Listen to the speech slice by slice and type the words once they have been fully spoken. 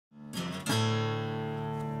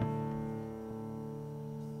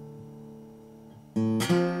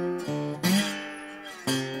Good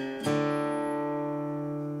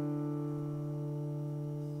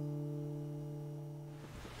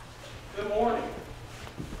morning.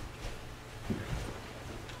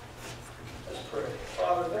 Let's pray.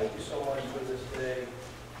 Father, thank you so much for this day.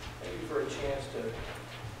 Thank you for a chance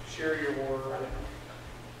to share your word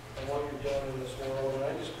and what you're doing in this world. And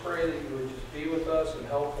I just pray that you would just be with us and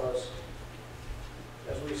help us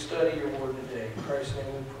as we study your word today. In Christ's name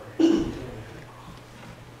we pray. Amen.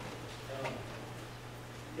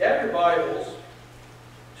 You have your Bibles.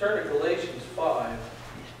 Turn to Galatians 5.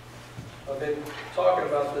 I've been talking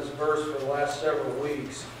about this verse for the last several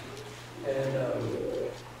weeks, and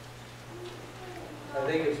I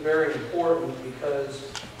think it's very important because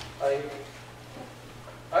I've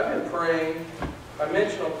been praying. I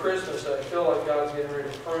mentioned on Christmas that I feel like God's getting ready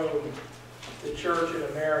to prune the church in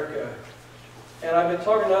America. And I've been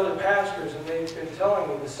talking to other pastors, and they've been telling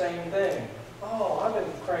me the same thing. Oh, I've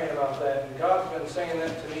been praying about that, and God's been saying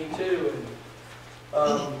that to me too.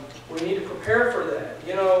 And we need to prepare for that.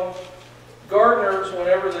 You know, gardeners,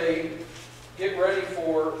 whenever they get ready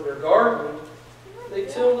for their garden, they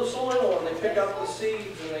till the soil and they pick out the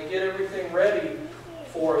seeds and they get everything ready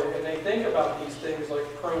for it. And they think about these things like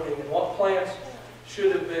pruning and what plants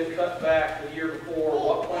should have been cut back the year before,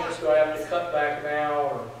 what plants do I have to cut back now,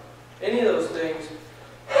 or any of those things.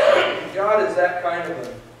 God is that kind of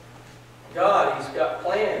a God. He's got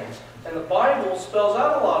plans. And the Bible spells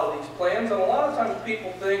out a lot of these plans, and a lot of times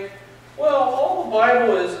people think, well, all the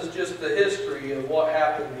Bible is just the history of what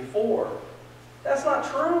happened before. That's not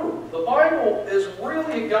true. The Bible is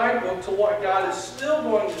really a guidebook to what God is still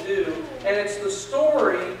going to do, and it's the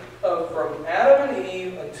story of from Adam and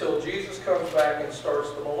Eve until Jesus comes back and starts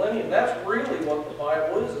the millennium. That's really what the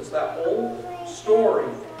Bible is. It's that whole story.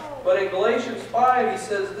 But in Galatians 5, he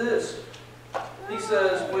says this. He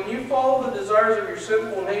says, when you follow the desires of your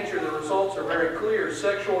sinful nature, the results are very clear.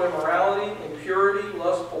 Sexual immorality, impurity,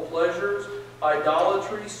 lustful pleasures,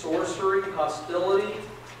 idolatry, sorcery, hostility.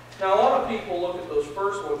 Now, a lot of people look at those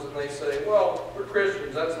first ones and they say, well, we're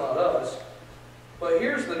Christians, that's not us. But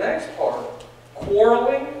here's the next part.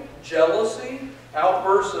 Quarreling, jealousy,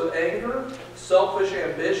 outbursts of anger, selfish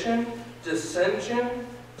ambition, dissension,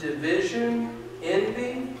 division,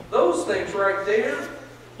 envy. Those things right there.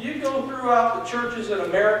 You go throughout the churches in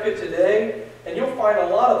America today, and you'll find a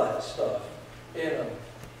lot of that stuff in them.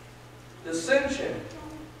 Dissension,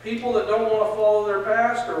 people that don't want to follow their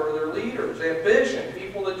pastor or their leaders. Ambition,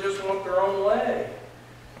 people that just want their own way.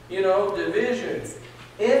 You know, division,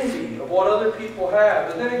 envy of what other people have.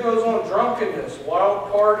 But then it goes on, drunkenness,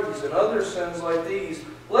 wild parties, and other sins like these.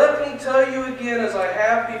 Let me tell you again, as I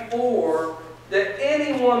have before, that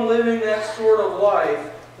anyone living that sort of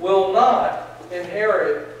life will not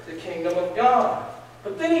inherit the kingdom of God.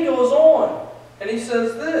 But then he goes on and he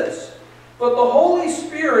says this, but the Holy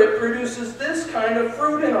Spirit produces this kind of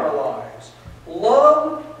fruit in our lives: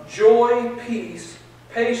 love, joy, peace,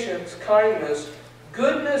 patience, kindness,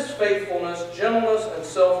 goodness, faithfulness, gentleness, and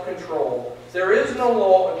self-control. There is no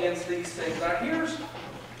law against these things. Now here's,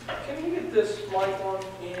 can you get this mic on,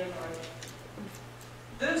 Ian?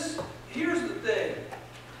 Here's the thing.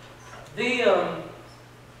 The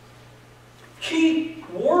key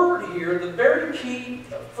word here, the very key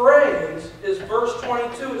phrase is verse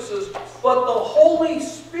 22. It says, but the Holy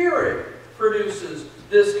Spirit produces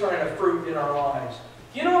this kind of fruit in our lives.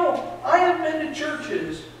 You know, I have been to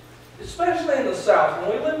churches, especially in the South.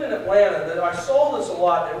 When we lived in Atlanta, that I saw this a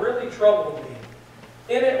lot. It really troubled me.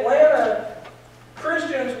 In Atlanta,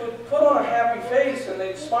 Christians would put on a happy face and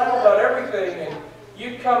they'd smile about everything. And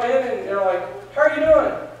you'd come in and they're like, how are you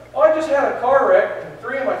doing? Oh, I just had a car wreck and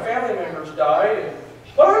 3 of my family members died.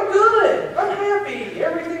 But I'm good. I'm happy.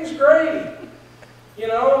 Everything's great. You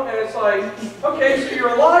know, and it's like, okay, so you're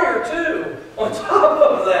a liar too, on top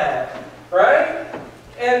of that, right?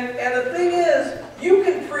 And the thing is, you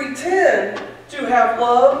can pretend to have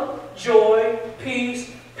love, joy,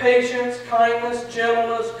 peace, patience, kindness,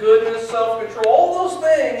 gentleness, goodness, self-control, all those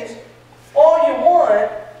things, all you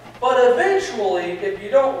want, but eventually, if you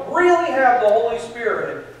don't really have the Holy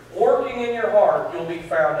Spirit working in your heart, you'll be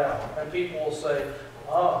found out. And people will say,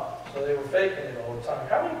 ah, so they were faking it all the time.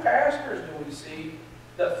 How many pastors do we see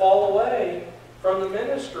that fall away from the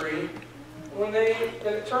ministry when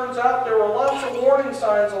it turns out there were lots of warning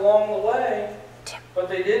signs along the way, but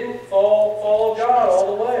they didn't follow God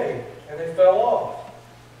all the way, and they fell off.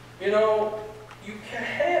 You know, you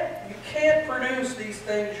can't produce these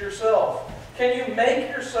things yourself. Can you make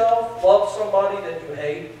yourself love somebody that you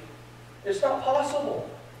hate? It's not possible.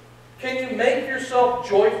 Can you make yourself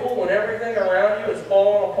joyful when everything around you is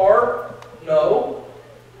falling apart? No.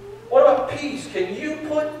 What about about peace. Can you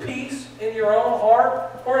put peace in your own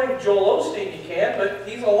heart? According to Joel Osteen, you can, but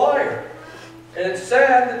he's a liar. And it's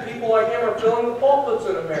sad that people like him are filling the pulpits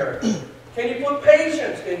in America. Can you put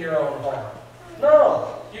patience in your own heart?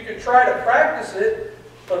 No. You can try to practice it,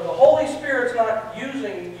 but if the Holy Spirit's not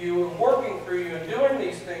using you and working through you and doing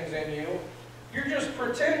these things in you, you're just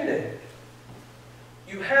pretending.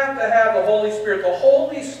 You have to have the Holy Spirit. The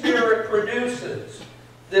Holy Spirit produces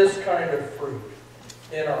this kind of fruit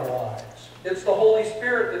in our lives. It's the Holy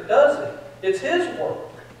Spirit that does it. It's His work.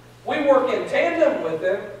 We work in tandem with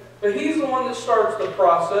Him, but He's the one that starts the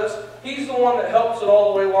process. He's the one that helps it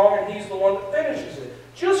all the way along, and He's the one that finishes it.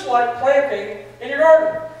 Just like planting in your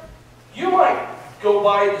garden. You might go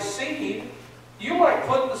buy the seed. You might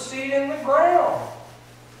put the seed in the ground.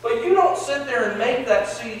 But you don't sit there and make that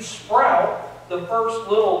seed sprout, the first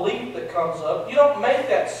little leaf that comes up. You don't make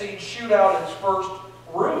that seed shoot out its first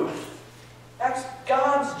root. That's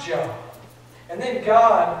God's job. And then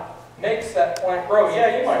God makes that plant grow.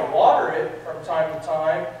 Yeah, you might water it from time to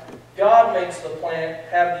time. God makes the plant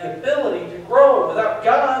have the ability to grow. Without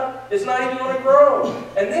God, it's not even going to grow.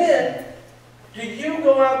 And then, do you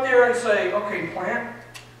go out there and say, okay, plant,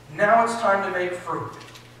 now it's time to make fruit.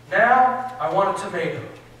 Now, I want a tomato.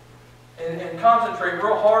 And concentrate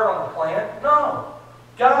real hard on the plant? No.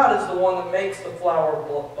 God is the one that makes the flower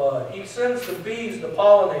bud. He sends the bees to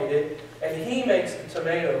pollinate it, and He makes the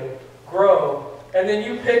tomato grow, and then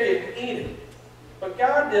you pick it and eat it. But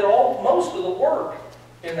God did most of the work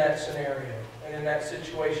in that scenario and in that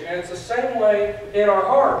situation. And it's the same way in our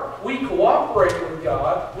heart. We cooperate with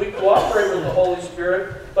God. We cooperate with the Holy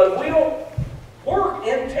Spirit. But if we don't work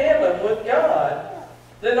in tandem with God,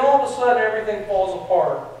 then all of a sudden everything falls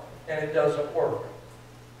apart and it doesn't work.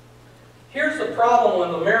 Here's the problem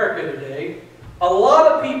with America today. A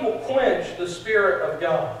lot of people quench the Spirit of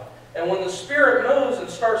God. And when the Spirit moves and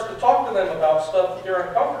starts to talk to them about stuff that they're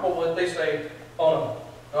uncomfortable with, they say, oh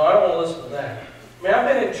no, I don't want to listen to that. I mean, I've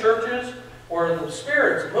been in churches where the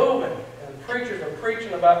Spirit's moving and the preachers are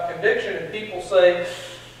preaching about conviction and people say,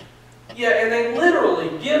 yeah, and they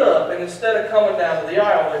literally get up and instead of coming down to the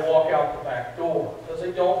aisle, they walk out the back door because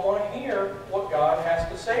they don't want to hear what God has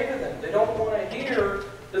to say to them. They don't want to hear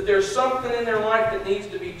that there's something in their life that needs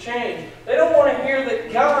to be changed. They don't want to hear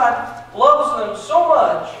that God loves them so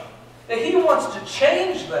much that He wants to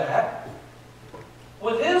change that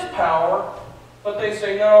with His power, but they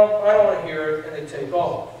say, no, I don't want to hear it, and they take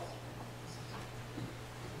off.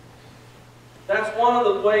 That's one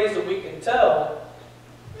of the ways that we can tell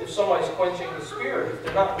if somebody's quenching the Spirit, if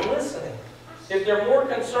they're not listening. If they're more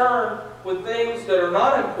concerned with things that are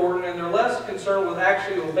not important and they're less concerned with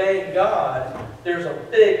actually obeying God, there's a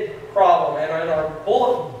big problem. And in our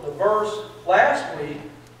bulletin, the verse last week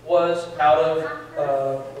was out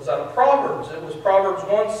of Proverbs. It was Proverbs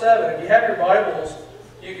 1:7. If you have your Bibles,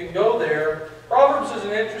 you can go there. Proverbs is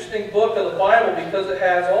an interesting book of the Bible because it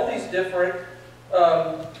has all these different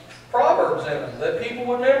proverbs in them that people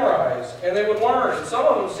would memorize and they would learn. And some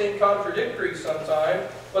of them seem contradictory sometimes,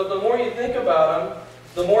 but the more you think about them,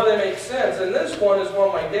 the more they make sense. And this one is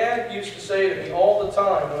one my dad used to say to me all the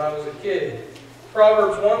time when I was a kid.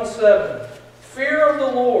 Proverbs 1:7. Fear of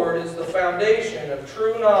the Lord is the foundation of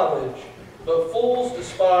true knowledge, but fools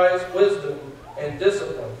despise wisdom and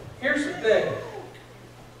discipline. Here's the thing.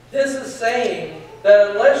 This is saying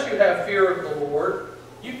that unless you have fear of the Lord,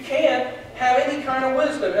 you can't have any kind of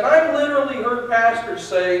wisdom. And I've literally heard pastors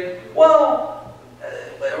say, well,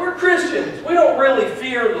 we're Christians. We don't really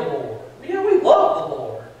fear the Lord. Yeah, we love the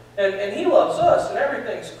Lord. And He loves us and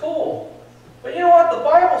everything's cool. But you know what? The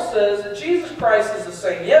Bible says that Jesus Christ is the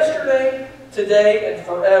same yesterday, today, and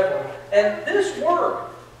forever. And this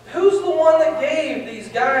work, who's the one that gave these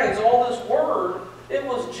guys all this word? It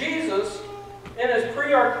was Jesus in His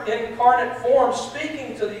pre-incarnate form,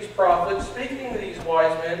 speaking to these prophets, speaking to these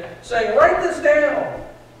wise men, saying, write this down.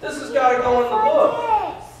 This has got to go in the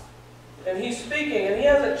book. And He's speaking, and He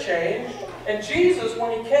hasn't changed. And Jesus,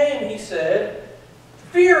 when He came, He said,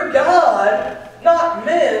 fear God, not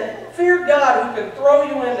men. Fear God who can throw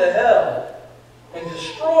you into hell and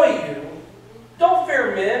destroy you. Don't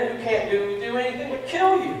fear men who can't do anything but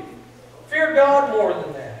kill you. Fear God more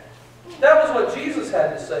than that. That was what Jesus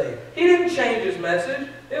had to say. He didn't change His message.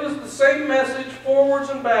 It was the same message forwards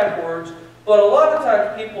and backwards. But a lot of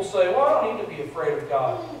times people say, well, I don't need to be afraid of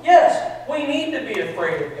God. Yes, we need to be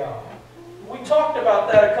afraid of God. We talked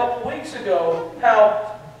about that a couple weeks ago,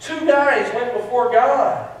 how two guys went before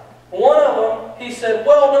God. One of them, he said,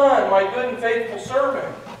 well done, my good and faithful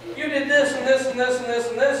servant. You did this and this and this and this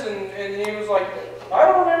and this. And he was like, I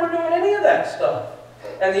don't remember doing any of that stuff.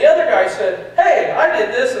 And the other guy said, hey, I did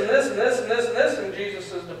this and this and this and this and this. And Jesus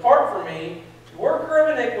says, depart from me, you worker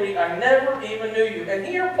of iniquity, I never even knew you. And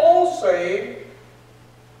here Paul's saying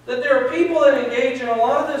that there are people that engage in a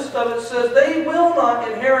lot of this stuff that says they will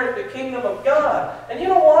not inherit the kingdom of God. And you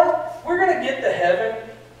know what? We're going to get to heaven,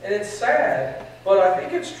 and it's sad, but I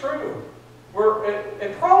think it's true.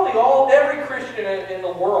 And probably every Christian in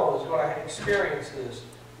the world is going to experience this.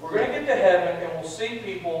 We're going to get to heaven, and we'll see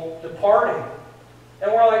people departing.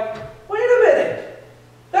 And we're like, wait a minute.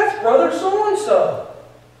 That's brother so-and-so.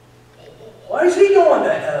 Why is he going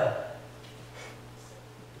to hell?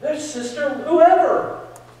 There's sister whoever.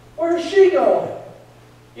 Where's she going?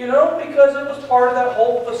 You know, because it was part of that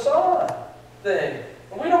whole facade thing.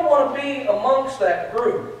 And we don't want to be amongst that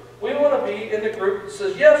group. We want to be in the group that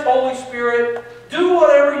says, yes, Holy Spirit, do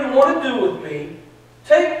whatever you want to do with me.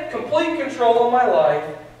 Take complete control of my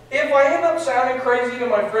life. If I end up sounding crazy to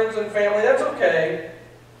my friends and family, that's okay.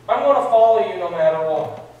 I'm going to follow you no matter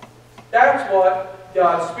what. That's what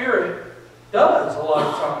God's Spirit does a lot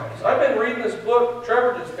of times. I've been reading this book.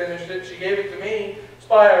 Trevor just finished it. She gave it to me. It's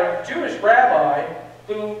by a Jewish rabbi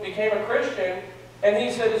who became a Christian. And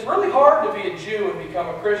he said it's really hard to be a Jew and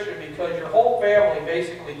become a Christian because your whole family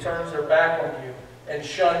basically turns their back on you and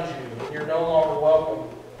shuns you. And you're no longer welcome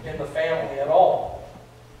in the family at all.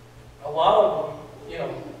 A lot of them, you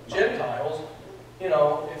know, Gentiles, you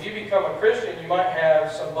know, if you become a Christian, you might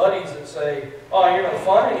have some buddies that say, oh, you're no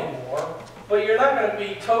fun anymore. But you're not going to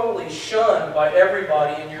be totally shunned by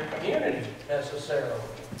everybody in your community, necessarily.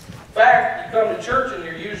 In fact, you come to church and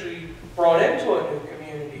you're usually brought into a new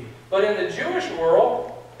community. But in the Jewish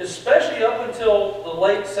world, especially up until the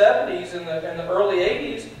late 70s and the early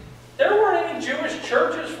 80s, there weren't any Jewish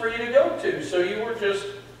churches for you to go to. So you were just,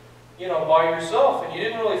 you know, by yourself. And you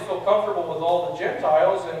didn't really feel comfortable with all the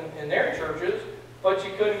Gentiles in their churches. But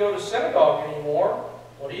you couldn't go to synagogue anymore.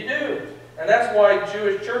 What do? And that's why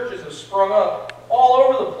Jewish churches have sprung up all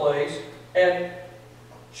over the place. And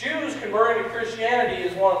Jews converting to Christianity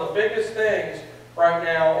is one of the biggest things right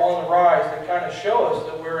now on the rise that kind of show us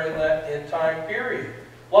that we're in that end time period.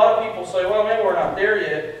 A lot of people say, well, maybe we're not there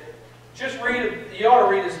yet. Just read, you ought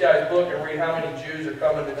to read this guy's book and read how many Jews are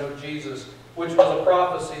coming to know Jesus, which was a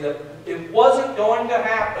prophecy that it wasn't going to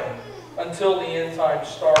happen until the end time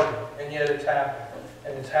started. And yet it's happened.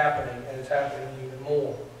 And it's happening, and it's happening even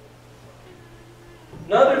more.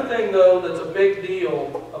 Another thing, though, that's a big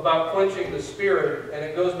deal about quenching the Spirit, and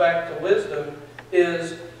it goes back to wisdom,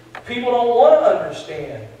 is people don't want to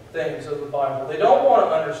understand things of the Bible. They don't want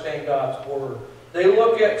to understand God's Word. They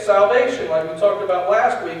look at salvation, like we talked about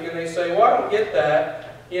last week, and they say, well, I don't get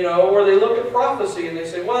that. You know, or they look at prophecy, and they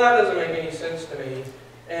say, well, that doesn't make any sense to me.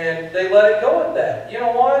 And they let it go at that. You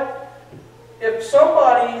know what? If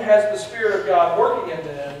somebody has the Spirit of God working in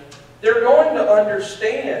them, they're going to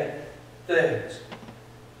understand things.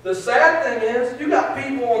 The sad thing is, you got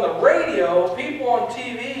people on the radio, people on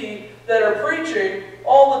TV that are preaching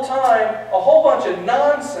all the time a whole bunch of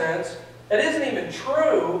nonsense that isn't even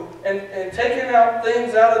true and taking out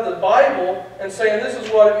things out of the Bible and saying this is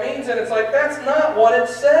what it means. And it's like, that's not what it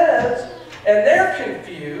says. And they're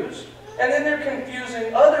confused. And then they're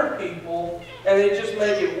confusing other people, and they just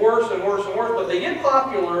make it worse and worse and worse. But they get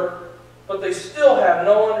popular, but they still have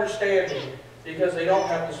no understanding because they don't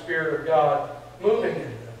have the Spirit of God moving in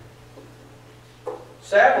them.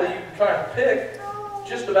 Sadly, you can kind of pick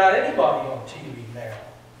just about anybody on TV now,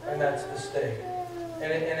 and that's the state.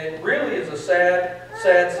 And it really is a sad,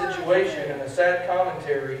 sad situation and a sad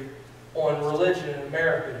commentary on religion in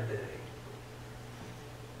America today.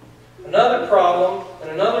 Another problem, and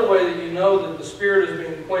another way that you know that the Spirit is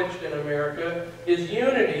being quenched in America, is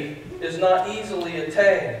unity is not easily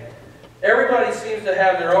attained. Everybody seems to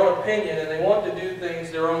have their own opinion and they want to do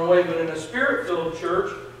things their own way, but in a Spirit-filled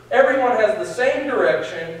church, everyone has the same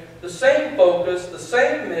direction, the same focus, the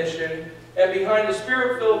same mission, and behind a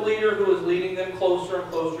Spirit-filled leader who is leading them closer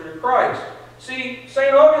and closer to Christ. See,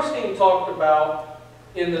 St. Augustine talked about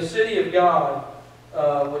in The City of God,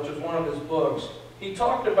 which is one of his books, he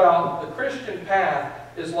talked about the Christian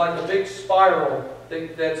path is like a big spiral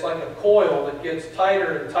that's like a coil that gets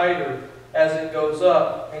tighter and tighter as it goes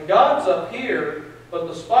up. And God's up here, but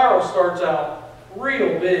the spiral starts out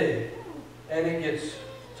real big. And it gets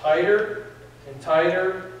tighter and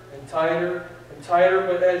tighter and tighter and tighter.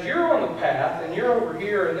 But as you're on the path, and you're over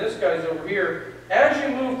here, and this guy's over here, as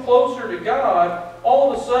you move closer to God,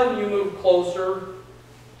 all of a sudden you move closer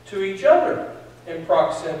to each other in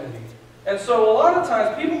proximity. And so a lot of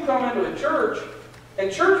times people come into a church,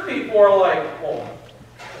 and church people are like, well,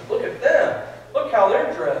 look at them. Look how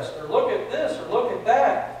they're dressed, or look at this, or look at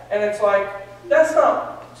that. And it's like, that's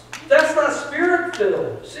That's not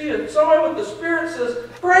Spirit-filled. See, if somebody with the Spirit says,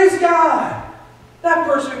 praise God, that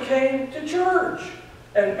person came to church.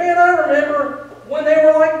 And man, I remember when they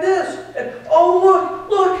were like this. And oh,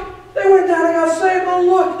 look, they went down and got saved. Oh,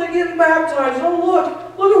 look, they're getting baptized. Oh,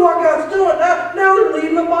 look at what God's doing. Now they're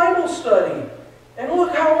leading a Bible study. And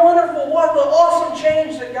look how wonderful, what the awesome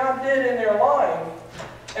change that God did in their life.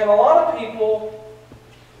 And a lot of people,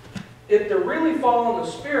 if they're really following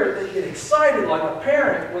the Spirit, they get excited like a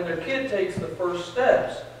parent when their kid takes the first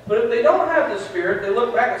steps. But if they don't have the Spirit, they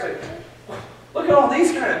look back and say, look at all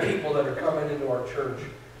these kind of people that are coming into our church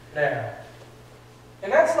now.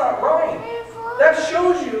 And that's not right. That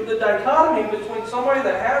shows you the dichotomy between somebody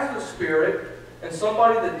that has the Spirit and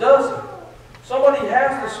somebody that doesn't. Somebody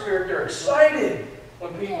has the Spirit, they're excited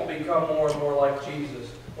when people become more and more like Jesus,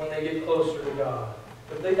 when they get closer to God.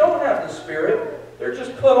 If they don't have the Spirit, they're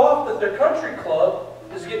just put off that their country club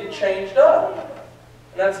is getting changed up.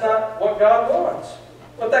 And that's not what God wants.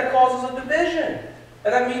 But that causes a division.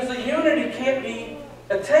 And that means the unity can't be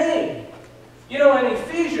attained. You know, in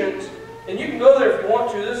Ephesians, and you can go there if you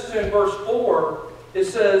want to, this is in verse 4, it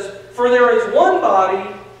says, for there is one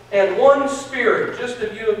body and one Spirit, just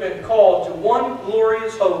as you have been called to one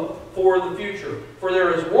glorious hope for the future. For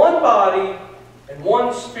there is one body and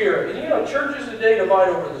one Spirit. And you know, churches today divide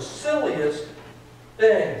over the silliest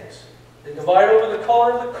things. They divide over the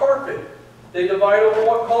color of the carpet. They divide over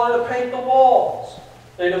what color to paint the walls.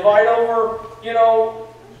 They divide over, you know,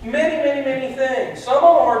 many things. Some of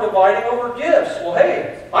them are dividing over gifts. Well,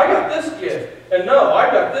 hey, I got this gift. And no,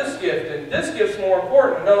 I got this gift. And this gift's more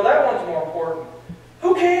important. And no, that one's more important.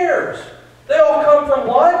 Who cares? They all come from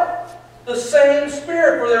what? The same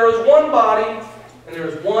Spirit. For there is one body and there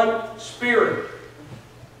is one Spirit.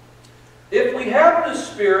 If we have the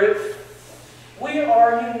Spirit, we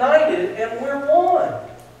are united and we're one.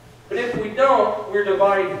 But if we don't, we're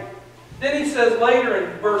divided. Then he says later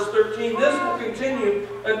in verse 13, this will continue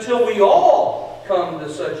until we all come to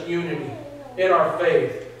such unity in our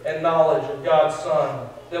faith and knowledge of God's Son,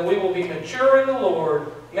 that we will be mature in the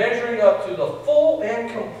Lord, measuring up to the full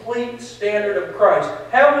and complete standard of Christ.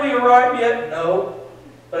 Have we arrived yet? No.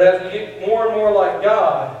 But as we get more and more like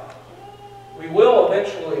God, we will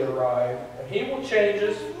eventually arrive, and He will change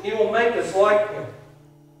us. He will make us like Him.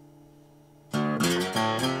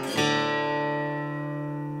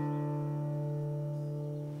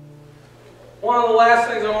 One of the last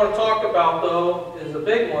things I want to talk about, though, is a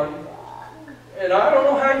big one. And I don't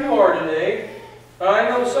know how you are today. I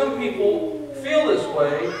know some people feel this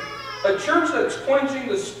way. A church that's quenching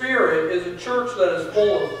the Spirit is a church that is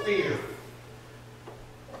full of fear.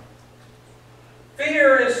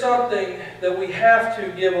 Fear is something that we have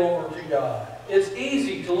to give over to God. It's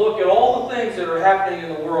easy to look at all the things that are happening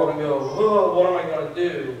in the world and go, oh, what am I going to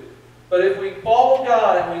do? But if we follow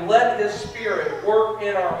God and we let His Spirit work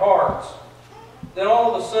in our hearts, then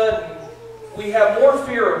all of a sudden we have more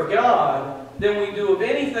fear of God than we do of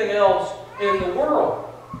anything else in the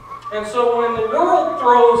world. And so when the world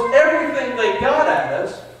throws everything they got at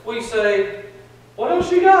us, we say, what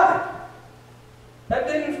else you got? That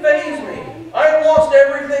didn't faze me. I lost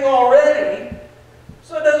everything already,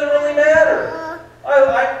 so it doesn't really matter.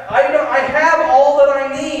 I have all that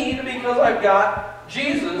I need because I've got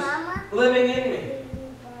Jesus living in me.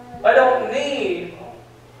 I don't need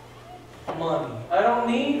money. I don't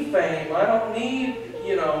need fame. I don't need,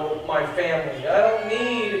 my family. I don't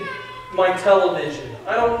need my television.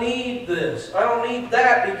 I don't need this. I don't need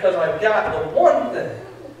that because I've got the one thing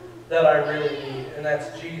that I really need, and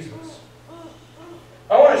that's Jesus.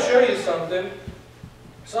 I want to show you something.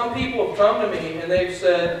 Some people have come to me and they've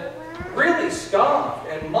said, really scoffed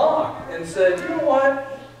and mocked and said, you know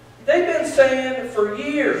what? They've been saying for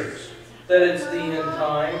years that it's the end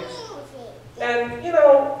times. And,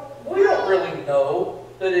 we don't really know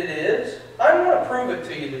that it is. I'm going to prove it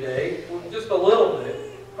to you today, just a little bit.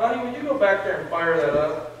 Honey, would you go back there and fire that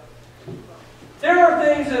up? There are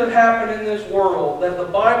things that have happened in this world that the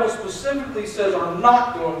Bible specifically says are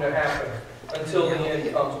not going to happen until the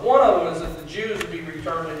end comes. One of them is that the Jews would be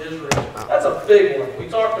returned to Israel. That's a big one. We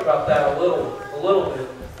talked about that a little bit.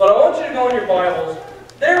 But I want you to go in your Bibles.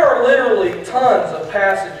 There are literally tons of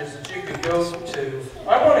passages that you could go to.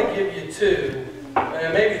 I want to give you two,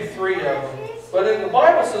 and maybe three of them. But in the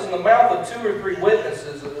Bible says in the mouth of 2 or 3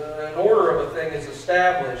 witnesses, an order of a thing is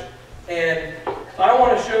established. And I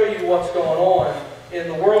want to show you what's going on in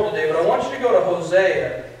the world today. But I want you to go to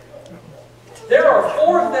Hosea. There are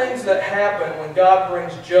 4 things that happen when God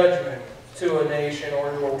brings judgment to a nation or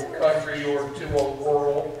to a country or to a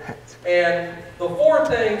world. And the 4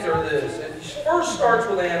 things are this. It first starts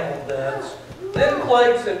with animal deaths. Then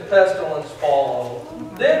plagues and pestilence follow.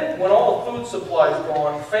 Then, when all the food supply is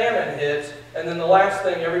gone, famine hits, and then the last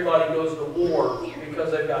thing, everybody goes to war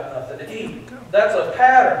because they've got nothing to eat. That's a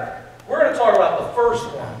pattern. We're going to talk about the first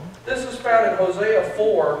one. This is found in Hosea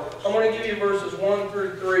 4. I'm going to give you verses 1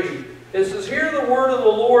 through 3. It says, "Hear the word of the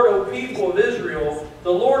Lord, O people of Israel.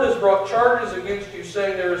 The Lord has brought charges against you,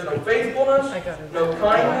 saying there is no faithfulness, no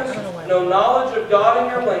kindness, no knowledge of God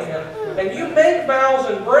in your land. And you make vows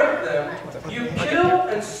and break them. You kill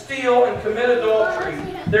and steal and commit adultery.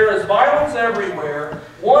 There is violence everywhere,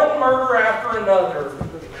 one murder after another."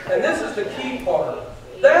 And this is the key part.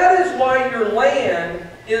 "That is why your land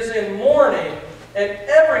is in mourning, and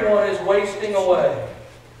everyone is wasting away.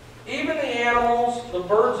 Even the animals, the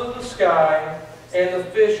birds of the sky, and the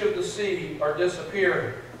fish of the sea are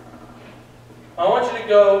disappearing." I want you to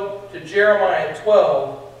go to Jeremiah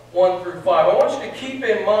 12, 1 through 5. I want you to keep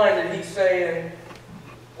in mind that he's saying,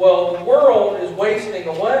 well, the world is wasting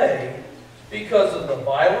away because of the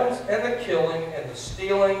violence and the killing and the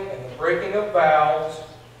stealing and the breaking of vows,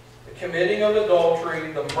 the committing of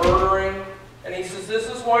adultery, the murdering. And he says, this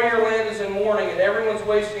is why your land is in mourning and everyone's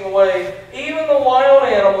wasting away. Even the wild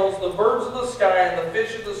animals, the birds of the sky, and the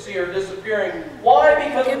fish of the sea are disappearing. Why?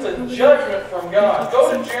 Because it's a judgment from God.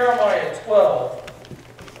 Go to Jeremiah 12.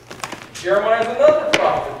 Jeremiah is another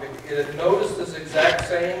prophet that had noticed this exact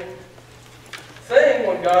same thing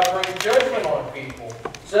when God brings judgment on people.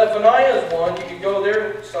 Zephaniah is one. You can go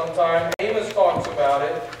there sometime. Amos talks about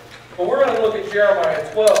it. But we're going to look at Jeremiah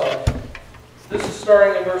 12. This is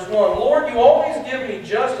starting in verse 1. "Lord, you always give me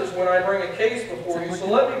justice when I bring a case before you, so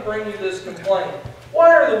let me bring you this complaint.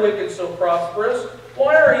 Why are the wicked so prosperous?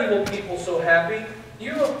 Why are evil people so happy?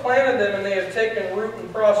 You have planted them and they have taken root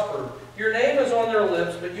and prospered. Your name is on their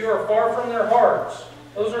lips, but you are far from their hearts."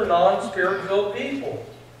 Those are non-spirit-filled people.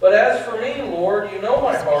 "But as for me, Lord, you know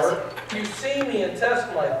my heart. You see me and test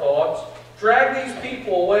my thoughts. Drag these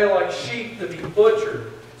people away like sheep to be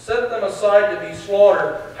butchered. Set them aside to be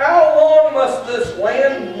slaughtered. How long must this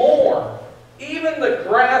land mourn? Even the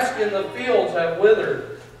grass in the fields have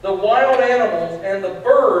withered. The wild animals and the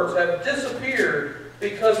birds have disappeared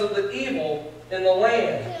because of the evil in the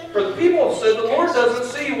land. For the people have said, the Lord doesn't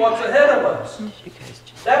see what's ahead of us."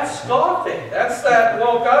 That's scoffing. That's that,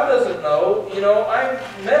 well, God doesn't know. You know, I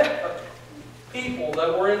met people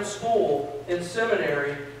that were in school, in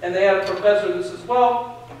seminary, and they had a professor that says,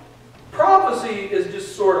 well, prophecy is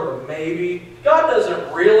just sort of a maybe. God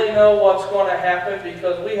doesn't really know what's going to happen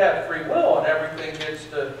because we have free will and everything gets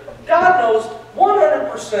to... God knows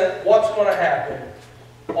 100% what's going to happen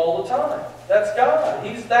all the time. That's God.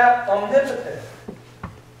 He's that omnipotent.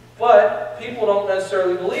 But people don't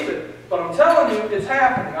necessarily believe it. But I'm telling you, it's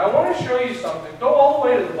happening. I want to show you something. Go all the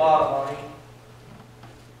way to the bottom, honey.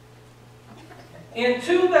 In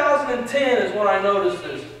 2010 is when I noticed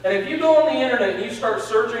this. And if you go on the internet and you start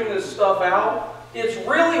searching this stuff out, it's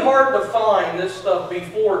really hard to find this stuff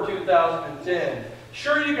before 2010.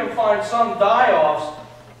 Sure, you can find some die-offs,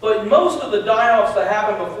 but most of the die-offs that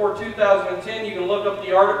happened before 2010, you can look up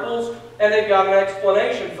the articles, and they've got an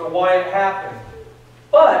explanation for why it happened.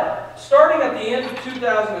 But, starting at the end of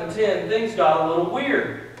 2010, things got a little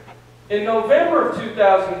weird. In November of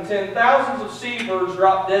 2010, thousands of seabirds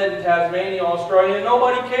dropped dead in Tasmania, Australia, and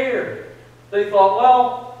nobody cared. They thought,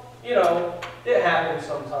 well, you know, it happens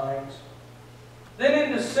sometimes. Then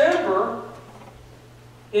in December,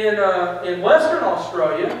 in Western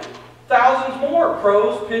Australia, thousands more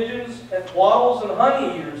crows, pigeons, and wattles and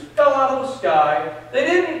honeyeaters fell out of the sky. They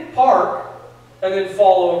didn't park and then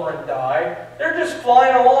fall over and die. They're just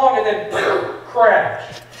flying along and then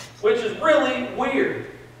crash, which is really weird.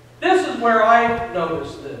 This is where I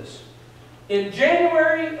noticed this. In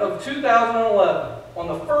January of 2011, on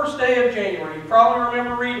the first day of January, you probably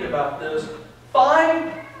remember reading about this,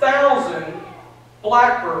 5,000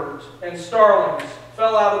 blackbirds and starlings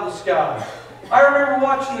fell out of the sky. I remember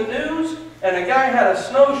watching the news, and a guy had a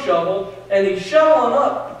snow shovel, and he's shoveling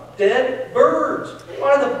up dead birds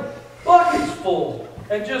by the buckets full.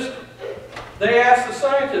 And just, they asked the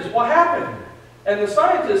scientists, what happened? And the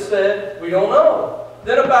scientists said, we don't know.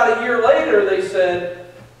 Then about a year later, they said,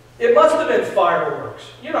 it must have been fireworks.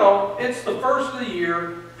 You know, it's the first of the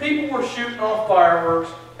year, people were shooting off fireworks,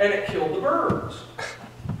 and it killed the birds.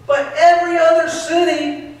 But every other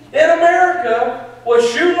city in America was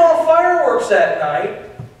shooting off fireworks that night,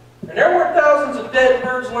 and there were thousands of dead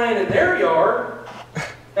birds laying in their yard,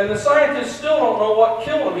 and the scientists still don't know what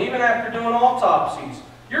killed them, even after doing autopsies.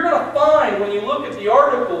 You're going to find, when you look at the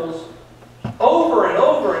articles, over and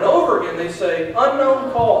over and over again, they say,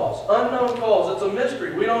 unknown cause, unknown cause. It's a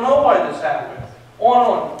mystery. We don't know why this happened.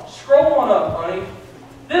 On. Scroll on up, honey.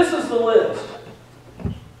 This is the list.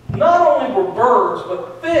 Not only killed were birds,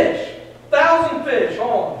 but fish. 1,000 fish.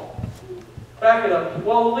 Hold on. Back it up.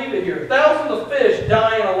 Well, we'll leave it here. Thousands of fish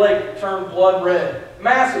die in a lake that turned blood red.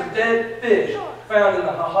 Massive dead fish found in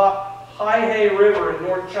the Hai River in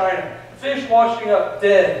North China. Fish washing up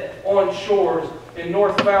dead on shores in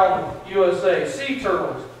North Falmouth, USA. Sea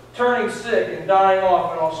turtles turning sick and dying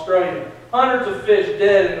off in Australia. Hundreds of fish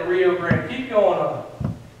dead in the Rio Grande. Keep going on.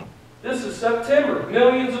 This is September.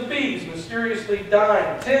 Millions of bees mysteriously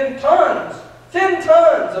dying. 10 tons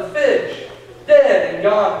of fish dead in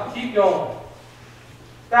Ghana. Keep going.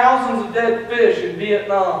 Thousands of dead fish in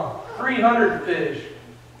Vietnam. 300 fish.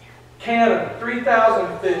 Canada.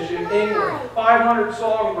 3,000 fish in England. 500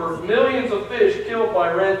 songbirds. Millions of fish killed by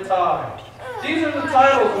red tide. These are the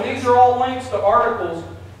titles, and these are all links to articles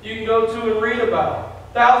you can go to and read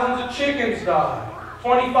about. Thousands of chickens died.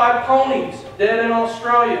 25 ponies dead in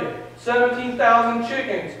Australia. 17,000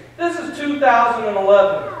 chickens. This is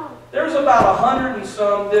 2011. There's about 100 and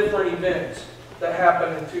some different events that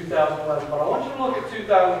happened in 2011. But I want you to look at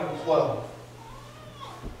 2012.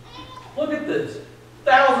 Look at this.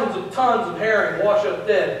 Thousands of tons of herring wash up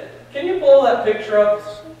dead. Can you blow that picture up?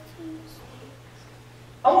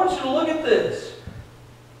 I want you to look at this.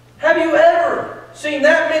 Have you ever seen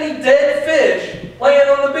that many dead fish laying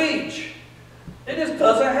on the beach? It just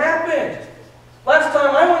doesn't happen. Last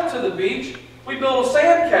time I went to the beach, we built a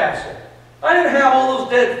sand castle. I didn't have all those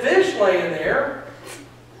dead fish laying there.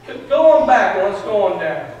 Go on back and let's go on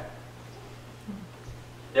down.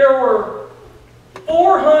 There were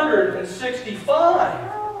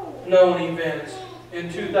 465 known events in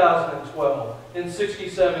 2012 in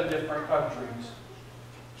 67 different countries.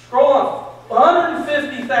 Scroll on.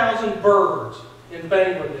 150,000 birds in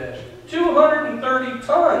Bangladesh. 230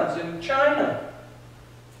 tons in China.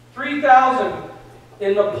 3,000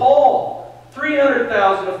 in Nepal.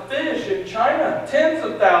 300,000 of fish in China. Tens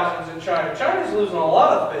of thousands in China. China's losing a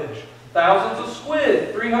lot of fish. Thousands of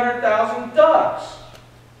squid. 300,000 ducks.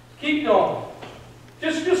 Keep going.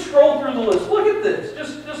 Just scroll through the list. Look at this.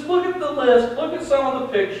 Just look at the list. Look at some of the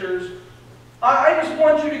pictures. I just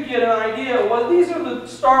want you to get an idea. Well, these are the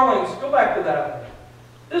starlings. Go back to that one.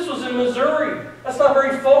 This was in Missouri. That's not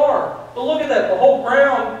very far. But look at that. The whole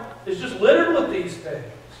ground is just littered with these things.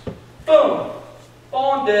 Boom.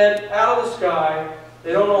 Falling dead, out of the sky.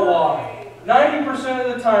 They don't know why. 90%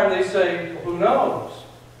 of the time they say, well, who knows?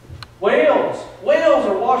 Whales. Whales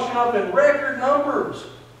are washing up in record numbers.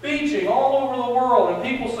 Beaching all over the world. And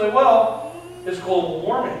people say, well, it's global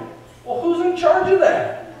warming. Well, who's in charge of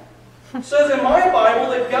that? It says in my Bible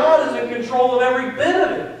that God is in control of every bit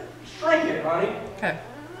of it. Shrink it, honey. Okay.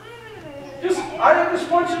 I just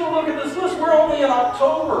want you to look at this list. We're only in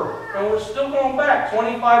October, and we're still going back.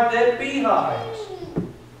 25 dead beehives.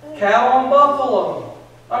 Cattle and buffalo.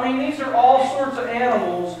 I mean, these are all sorts of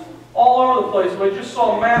animals all over the place. We just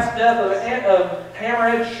saw mass death of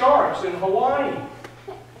hammerhead sharks in Hawaii.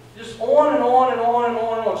 Just on and on and on and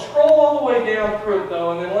on and on. Scroll all the way down through it,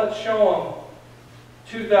 though, and then let's show them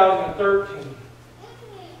 2013.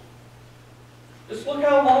 Just look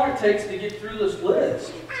how long it takes to get through this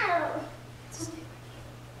list.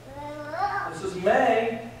 This is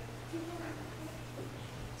May.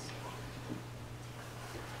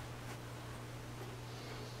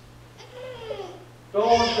 Go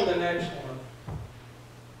on to the next one.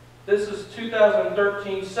 This is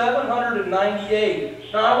 2013,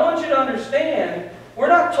 798. Now I want you to understand, we're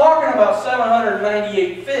not talking about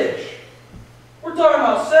 798 fish. We're talking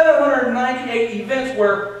about 798 events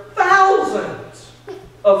where thousands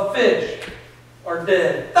of fish are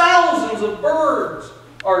dead. Thousands of birds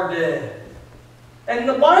are dead. And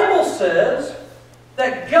the Bible says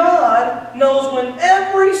that God knows when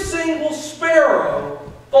every single sparrow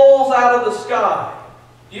falls out of the sky.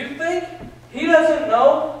 Do you think He doesn't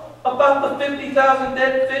know about the 50,000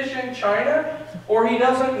 dead fish in China? Or He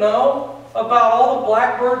doesn't know about all the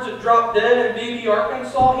blackbirds that dropped dead in Beebe,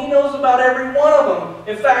 Arkansas? He knows about every one of them.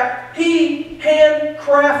 In fact, He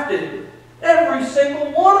handcrafted every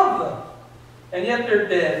single one of them. And yet they're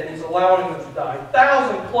dead, and He's allowing them to die.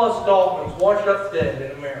 1,000+ dolphins washed up dead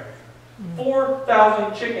in America.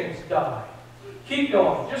 4,000 chickens died. Keep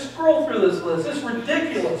going. Just scroll through this list. It's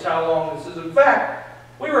ridiculous how long this is. In fact,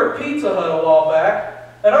 we were at Pizza Hut a while back,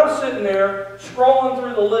 and I'm sitting there scrolling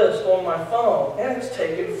through the list on my phone, and it's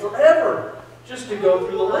taken forever just to go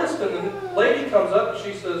through the list. And the lady comes up and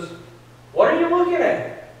she says, "What are you looking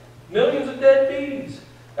at?" "Millions of dead bees."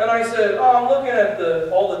 And I said, "Oh, I'm looking at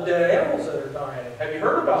all the dead animals that are dying. Have you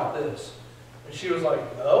heard about this?" And she was like,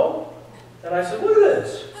 "No." And I said, "Look at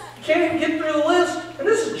this. You can't even get through the list, and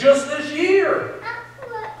this is just this year."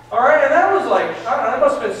 All right, and that was like, I don't know, that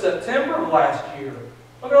must have been September of last year.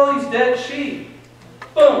 Look at all these dead sheep.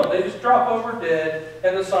 Boom, they just drop over dead,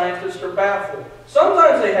 and the scientists are baffled.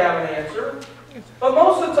 Sometimes they have an answer, but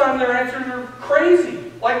most of the time their answers are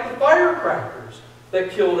crazy, like the firecrackers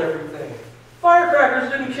that killed everything.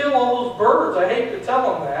 Firecrackers didn't kill all those birds. I hate to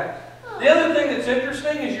tell them that. The other thing that's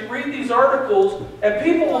interesting is you read these articles, and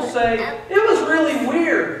people will say, it was really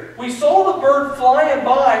weird. We saw the bird flying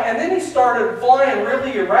by, and then he started flying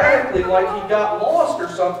really erratically, like he got lost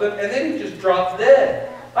or something, and then he just dropped dead.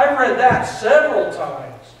 I've read that several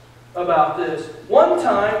times about this. One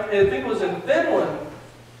time, I think it was in Finland,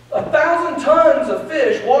 1,000 tons of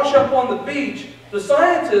fish wash up on the beach. The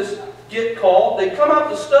scientists get called. They come out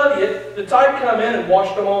to study it. The tide come in and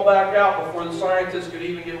washed them all back out before the scientists could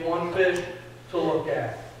even get one fish to look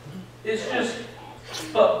at. It's just,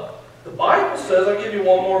 but the Bible says, I'll give you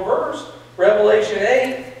one more verse, Revelation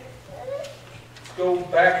 8. Let's go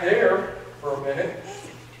back there for a minute.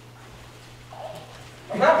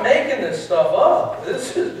 I'm not making this stuff up.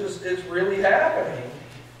 This is just, it's really happening.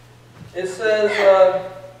 It says,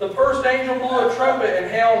 the first angel blew a trumpet,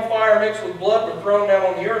 and hail and fire mixed with blood were thrown down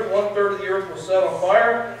on the earth. 1/3 of the earth was set on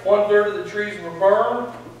fire. 1/3 of the trees were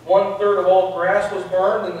burned. 1/3 of all grass was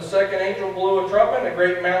burned. And the second angel blew a trumpet, and a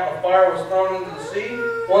great mountain of fire was thrown into the sea.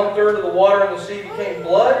 1/3 of the water in the sea became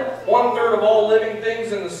blood. 1/3 of all living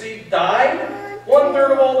things in the sea died.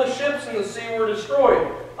 1/3 of all the ships in the sea were destroyed.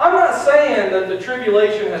 I'm not saying that the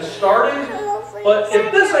tribulation has started, but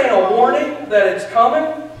if this ain't a warning that it's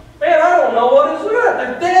coming, man, I don't know what is that.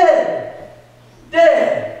 They're dead.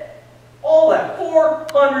 Dead. All that.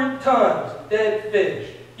 400 tons of dead fish.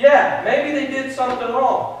 Yeah, maybe they did something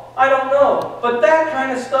wrong. I don't know. But that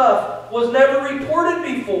kind of stuff was never reported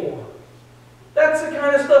before. That's the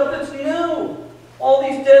kind of stuff that's new. All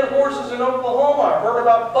these dead horses in Oklahoma. I've heard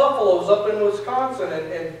about buffaloes up in Wisconsin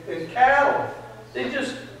and cattle. They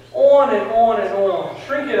just on and on and on.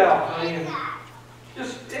 Shrink it out, honey.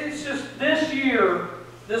 It's just this year.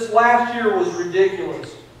 This last year was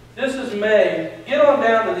ridiculous. This is May. Get on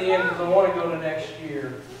down to the end because I want to go to next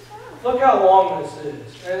year. Look how long this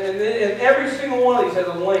is. And every single one of these has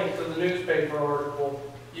a link to the newspaper article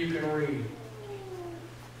you can read.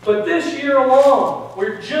 But this year alone,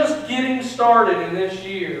 we're just getting started in this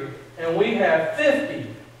year, and we have 50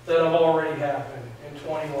 that have already happened in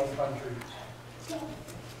 21 countries.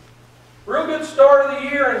 Real good start of the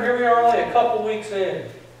year, and here we are only a couple weeks in.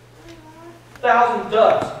 1,000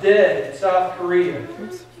 ducks dead in South Korea.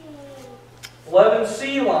 11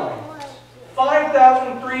 sea lions.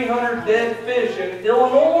 5,300 dead fish in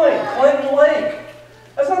Illinois, Clinton Lake.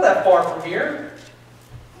 That's not that far from here.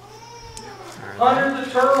 Hundreds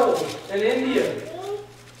of turtles in India.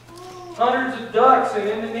 Hundreds of ducks in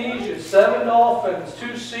Indonesia. 7 dolphins,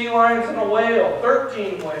 2 sea lions and a whale.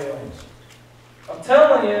 13 whales. I'm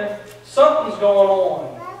telling you, something's going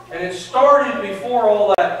on. And it started before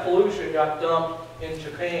all that pollution got dumped in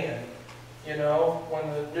Japan. You know, when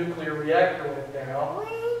the nuclear reactor went down.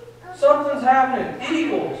 Something's happening.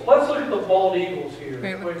 Eagles. Let's look at the bald eagles here.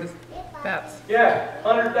 Wait, look at this. Bats. Yeah,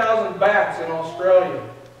 100,000 bats in Australia.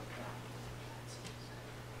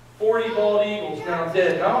 40 bald eagles now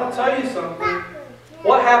dead. Now I want to tell you something.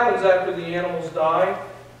 What happens after the animals die?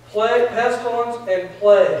 Plague, pestilence, and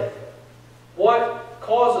plague. What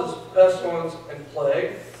causes pestilence and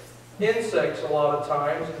plague? Insects a lot of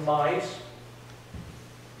times, and mice.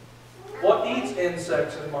 What eats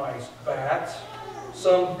insects and mice? Bats,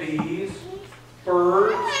 some bees,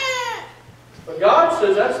 birds. But God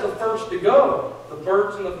says that's the first to go. The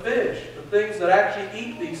birds and the fish. The things that actually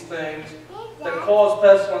eat these things that cause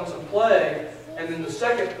pestilence and plague. And then the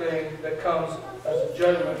second thing that comes as a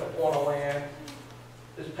judgment upon a land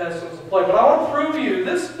is pestilence and plague. But I want to prove to you,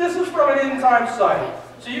 this is from an end-time site.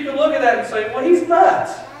 So you can look at that and say, well, he's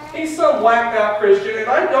nuts. He's some whacked-out Christian, and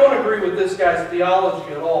I don't agree with this guy's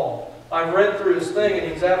theology at all. I've read through his thing,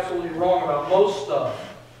 and he's absolutely wrong about most stuff.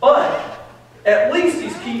 But at least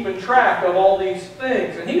he's keeping track of all these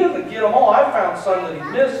things. And he doesn't get them all. I found some that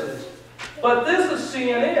he misses. But this is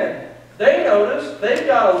CNN. They notice they've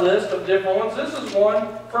got a list of different ones. This is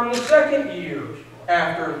one from the second year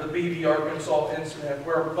after the Beebe, Arkansas incident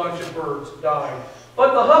where a bunch of birds died.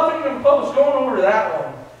 But the Huffington Post, going over to that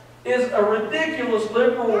one, is a ridiculous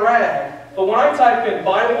liberal rag. But when I type in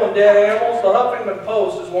Bible and dead animals, the Huffington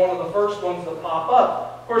Post is one of the first ones that pop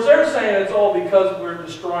up. Of course, they're saying it's all because we're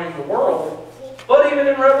destroying the world. But even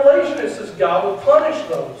in Revelation, it says God will punish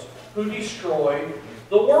those who destroy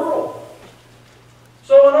the world.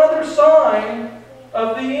 So another sign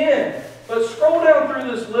of the end. But scroll down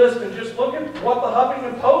through this list and just look at what the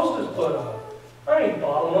Huffington Post has put up. I mean,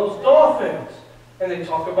 bottlenose dolphins. And they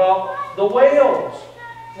talk about the whales.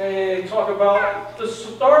 They talk about the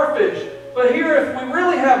starfish. But here, if we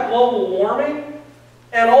really have global warming,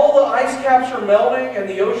 and all the ice caps are melting, and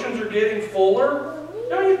the oceans are getting fuller,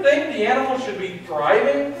 don't you think the animals should be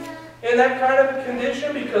thriving in that kind of a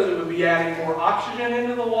condition because it would be adding more oxygen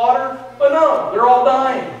into the water? But no, they're all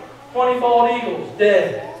dying. 20 bald eagles,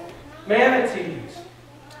 dead. Manatees.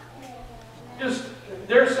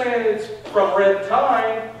 They're saying it's from red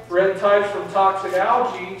tide. Red tide's from toxic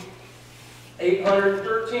algae.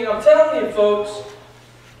 813. I'm telling you, folks,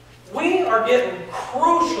 we are getting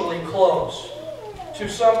crucially close to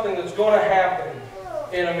something that's going to happen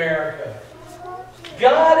in America.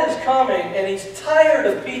 God is coming, and He's tired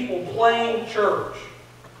of people playing church.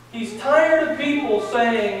 He's tired of people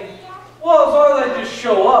saying, well, as long as I just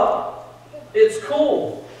show up, it's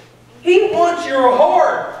cool. He wants your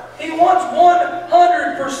heart. He wants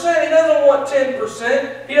 100%. He doesn't want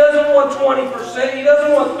 10%. He doesn't want 20%. He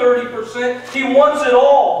doesn't want 30%. He wants it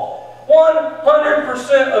all.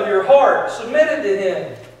 100% of your heart submitted to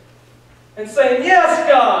Him. And saying, yes,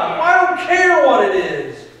 God, I don't care what it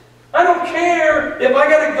is. I don't care if I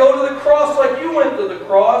got to go to the cross like you went to the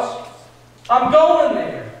cross. I'm going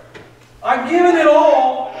there. I'm giving it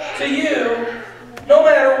all to you, no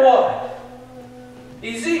matter what.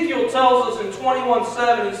 Ezekiel tells us in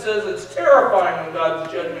 21:7, he says it's terrifying when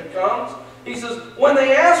God's judgment comes. He says, when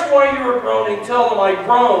they ask why you are groaning, tell them I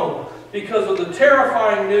groan because of the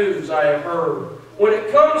terrifying news I have heard. When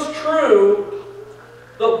it comes true,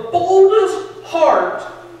 the boldest heart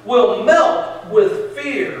will melt with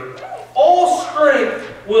fear. All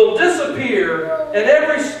strength will disappear, and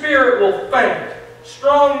every spirit will faint.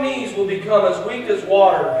 Strong knees will become as weak as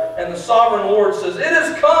water. And the sovereign Lord says, it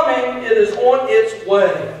is coming, it is on its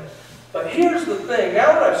way. But here's the thing,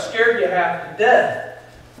 now that I've scared you half to death,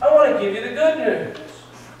 I want to give you the good news.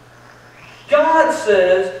 God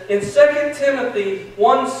says in 2 Timothy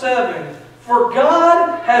 1:7, for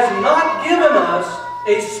God has not given us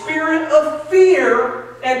a spirit of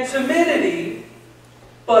fear and timidity,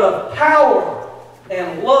 but of power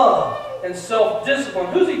and love and self-discipline.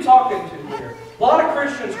 Who's he talking to here? A lot of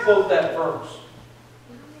Christians quote that verse.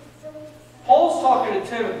 Paul's talking to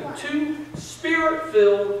Timothy, two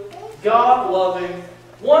spirit-filled, God-loving,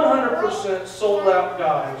 100% sold-out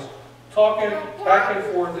guys, talking back and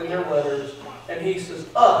forth in their letters, and he says,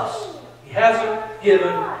 us. He hasn't given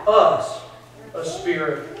us a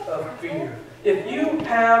spirit of fear. If you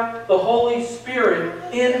have the Holy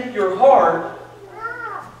Spirit in your heart,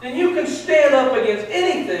 then you can stand up against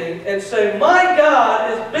anything and say, my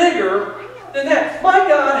God is bigger than that. My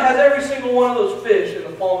God has every single one of those fish in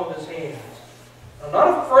the palm of His hands. I'm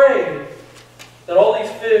not afraid that all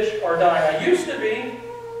these fish are dying. I used to be,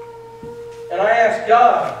 and I asked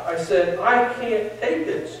God, I said, I can't take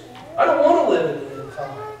this. I don't want to live in the end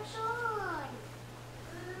times.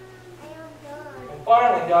 And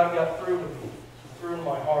finally, God got through to me, through to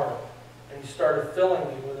my heart, and He started filling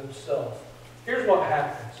me with Himself. Here's what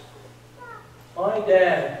happens. My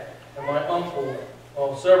dad and my uncle,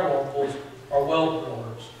 well, several uncles, are well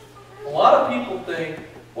drillers. A lot of people think,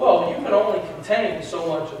 well, you can only contain so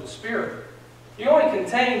much of the Spirit. You only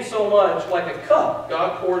contain so much like a cup.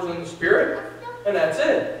 God pours in the Spirit, and that's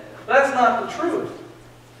it. That's not the truth.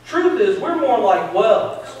 Truth is, we're more like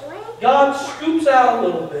wells. God scoops out a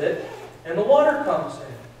little bit, and the water comes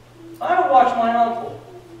in. I watch my uncle.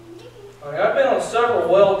 I've been on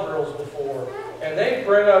several well drills before, and they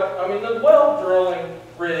bring up, the well drilling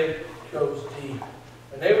rig goes deep.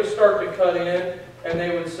 And they would start to cut in, and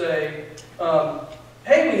they would say,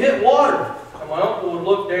 hey, we hit water. And my uncle would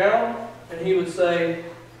look down, and he would say,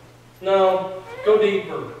 no, go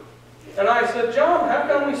deeper. And I said, John, how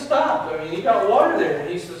come we stopped? You got water there. And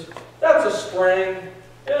he says, that's a spring.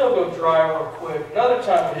 It'll go dry real quick. Another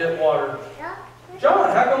time we hit water.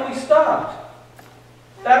 John, how come we stopped?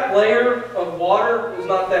 That layer of water is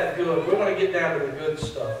not that good. We want to get down to the good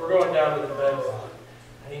stuff. We're going down to the bedrock.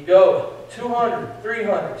 And you go 200,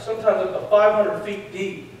 300, sometimes up to 500 feet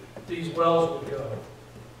deep, these wells would go.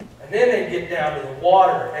 And then they get down to the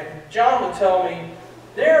water. And John would tell me,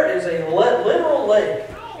 there is a literal lake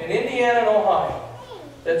in Indiana and Ohio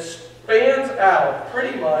that spans out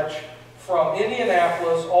pretty much from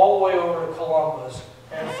Indianapolis all the way over to Columbus,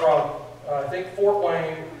 and from, I think, Fort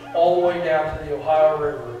Wayne all the way down to the Ohio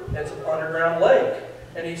River. It's an underground lake.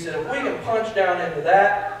 And he said, if we can punch down into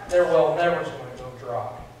that, their well never's going to go dry.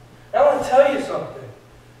 I want to tell you something.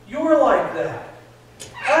 You're like that.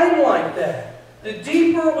 I'm like that. The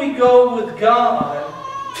deeper we go with God,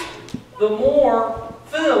 the more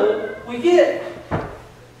filled we get.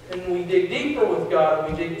 And we dig deeper with God,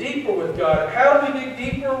 and we dig deeper with God. And how do we dig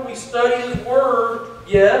deeper? We study His Word,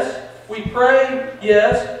 yes. We pray,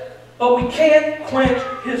 yes, but we can't quench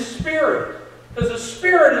His Spirit. Because the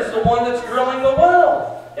Spirit is the one that's drilling the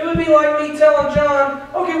well. It would be like me telling John,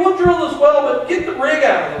 okay, we'll drill this well, but get the rig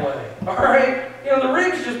out of the way. All right? The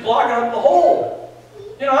rig's just blocking up the hole.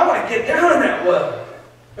 I want to get down in that well.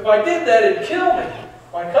 If I did that, it'd kill me.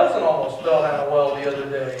 My cousin almost fell down a well the other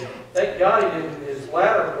day. Thank God he didn't. His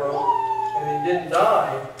ladder broke and he didn't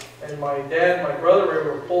die. And my dad and my brother were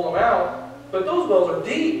able to pull him out. But those wells are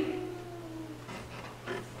deep.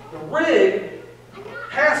 The rig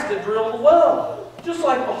has to drill the well. Just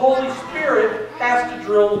like the Holy Spirit has to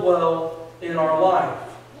drill the well in our life.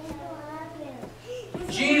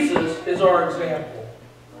 Jesus is our example.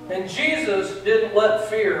 And Jesus didn't let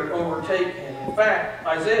fear overtake Him. In fact,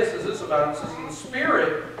 Isaiah says this about Him. It says, the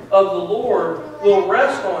Spirit of the Lord will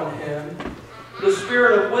rest on Him, the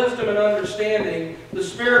Spirit of wisdom and understanding, the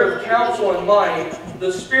Spirit of counsel and might,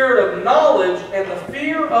 the Spirit of knowledge and the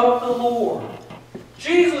fear of the Lord.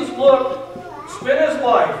 Jesus spent His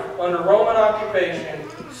life under Roman occupation,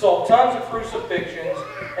 saw tons of crucifixions,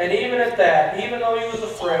 and even at that, even though He was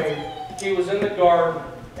afraid, He was in the garden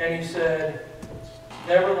and He said,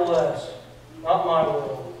 nevertheless, not my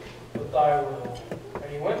will, but thy will.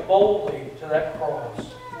 And He went boldly to that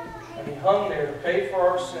cross. And He hung there to pay for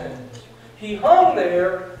our sins. He hung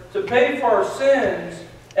there to pay for our sins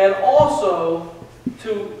and also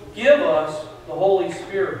to give us the Holy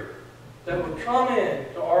Spirit that would come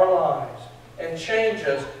into our lives and change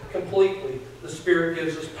us completely. The Spirit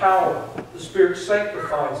gives us power. The Spirit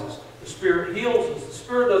sanctifies us. The Spirit heals us. The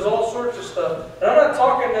Spirit does all sorts of stuff. And I'm not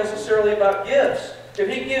talking necessarily about gifts. If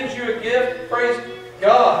He gives you a gift, praise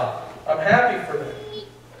God. I'm happy for that.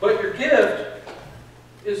 But your gift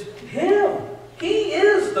is Him. He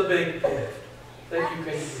is the big gift that you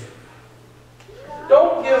can give.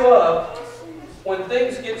 Don't give up when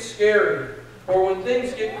things get scary or when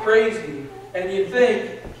things get crazy and you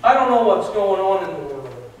think, I don't know what's going on in the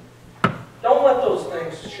world. Don't let those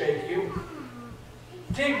things shake you.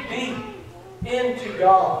 Dig deep into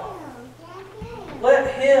God.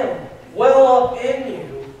 Let Him well up in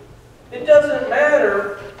you. It doesn't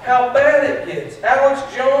matter how bad it gets. Alex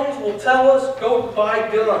Jones will tell us, go buy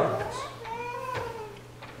guns.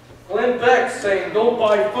 Glenn Beck's saying, don't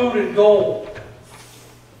buy food and gold.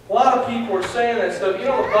 A lot of people are saying that stuff. The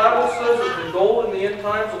Bible says that the gold in the end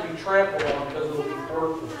times will be trampled on because it will be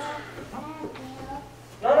worthless.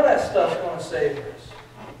 None of that stuff's going to save us.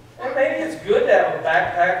 And maybe it's good to have a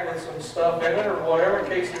backpack with some stuff in it or whatever in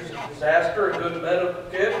case there's a disaster, a good medical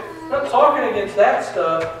kit. I'm not talking against that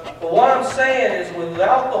stuff, but what I'm saying is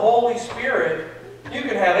without the Holy Spirit, you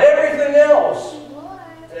can have everything else,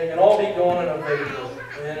 and it can all be going in a vapor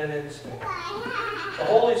in an instant. The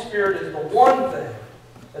Holy Spirit is the one thing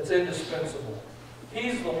that's indispensable.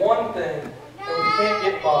 He's the one thing that we can't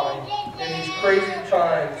get by in these crazy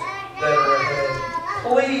times that are ahead.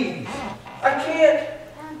 Please, I can't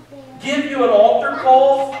give you an altar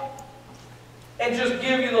call and just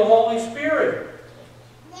give you the Holy Spirit.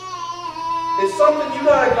 It's something you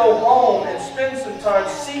got to go home and spend some time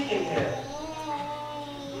seeking Him,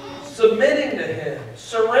 submitting to Him,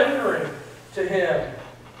 surrendering to Him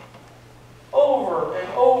over and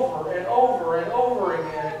over and over and over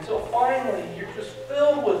again until finally you're just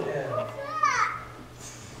filled with Him.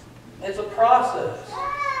 It's a process.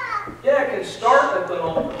 Yeah, it can start at the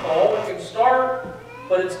altar call. It can start,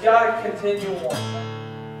 but it's got to continue on.